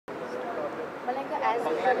as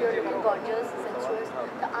usual you're looking gorgeous, sensuous.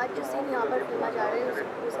 तो आज जो scene यहाँ पर फिल्मा जा रहे हैं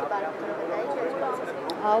उसके बारे में थोड़ा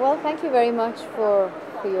बताइए. Well, thank you very much for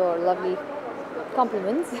your lovely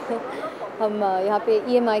compliments. हम यहाँ पे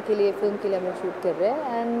EMI के लिए फिल्म के लिए हम शूट कर रहे हैं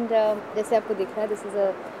and जैसे आपको दिख रहा है this is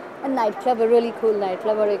a night club, a really cool night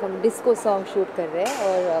club और एक हम disco song शूट कर रहे हैं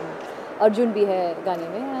और अर्जुन भी है गाने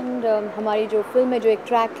में and हमारी जो फिल्म में जो एक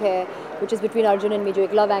ट्रैक है which is between Arjun and me, जो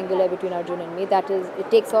एक love angle है between Arjun and me, that is it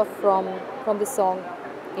takes off from this song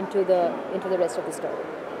into the rest of the story.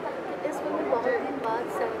 इस फिल्म में बहुत दिन बाद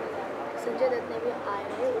संजय दत्त ने भी आए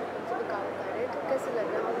हैं, उनसे भी काम कर रहे हैं, तो कैसे लग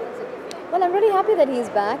रहा है? Well, I'm really happy that he's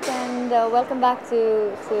back and welcome back to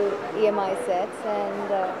EMI sets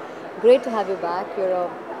and great to have you back.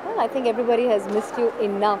 Well, I think everybody has missed you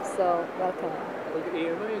enough, so welcome. Well, the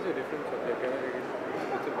EMI is a different subject.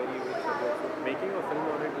 It's a very rich subject. So making a film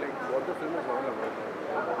on it, like what the film is all about,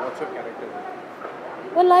 what's your character?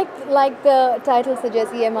 Well, like the title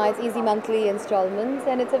suggests, EMI is easy monthly installments,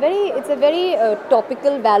 and it's a very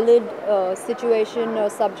topical, valid situation or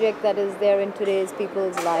subject that is there in today's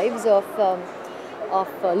people's lives of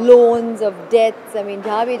loans, of debts. I mean,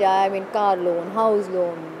 jahan bhi jaye, I mean, car loan, house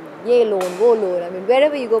loan, ye loan, wo loan. I mean,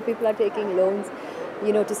 wherever you go, people are taking loans,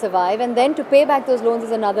 you know, to survive, and then to pay back those loans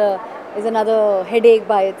is another headache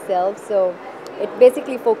by itself. So it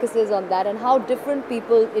basically focuses on that and how different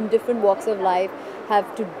people in different walks of life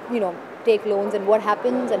have to, you know, take loans and what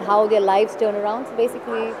happens and how their lives turn around. So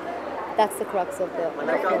basically, that's the crux of the.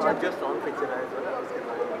 Malaika Arora song picture as well.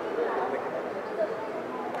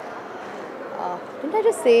 Didn't I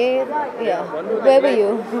just say? Yeah. Where were you?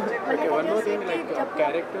 Okay, one more thing, like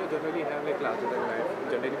character generally have like larger than life.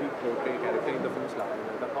 Generally, we portray character in the films larger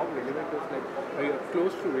than life. How relevant is like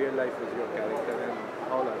close to real life is your character and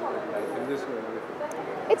how larger than life in this movie?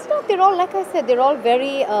 It's not. They're all, like I said, they're all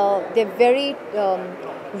very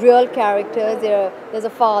real characters. There's a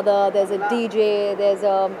father, there's a DJ, there's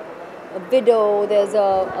a widow, there's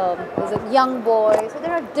a young boy. So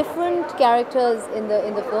there are different characters in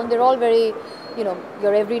the film. They're all very, you know,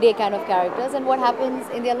 your everyday kind of characters and what happens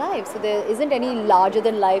in their lives. So there isn't any larger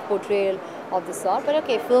than life portrayal of the sort. But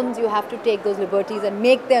okay, films, you have to take those liberties and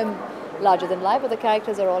make them larger than life. But the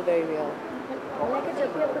characters are all very real. लेकिन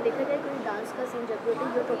जब भी आपको देखा जाए कोई dance का scene जब भी होता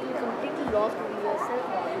है you're totally completely lost in yourself.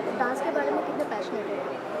 Dance के बारे में कितने passionate है?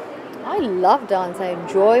 I love dance. I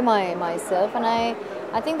enjoy myself, and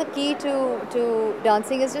I think the key to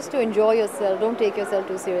dancing is just to enjoy yourself. Don't take yourself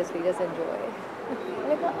too seriously. Just enjoy.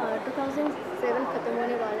 Like 2007 खत्म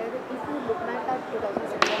होने वाला है. If you look back at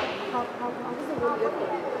 2007, how was the whole year for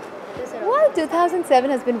you? Well, 2007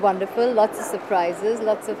 has been wonderful. Lots of surprises,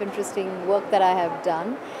 lots of interesting work that I have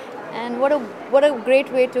done. And what a great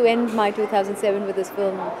way to end my 2007 with this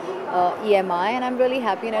film EMI, and I'm really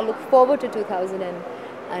happy and I look forward to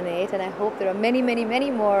 2008 and I hope there are many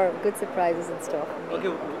more good surprises in store.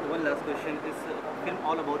 Okay, one last question. Is film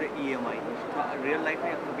all about the EMI? Real life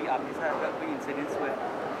में कभी आपके साथ कोई incidents हुए?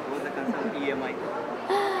 What was the concern of EMI?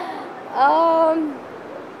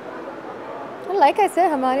 Like I said,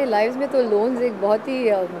 हमारे lives में तो loans एक बहुत ही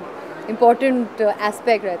important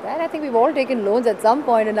aspect रहता है. And I think we've all taken loans at some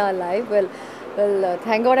point in our life. Well,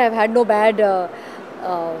 thank God I've had no bad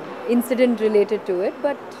incident related to it.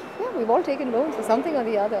 But yeah, we've all taken loans for something or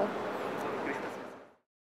the other.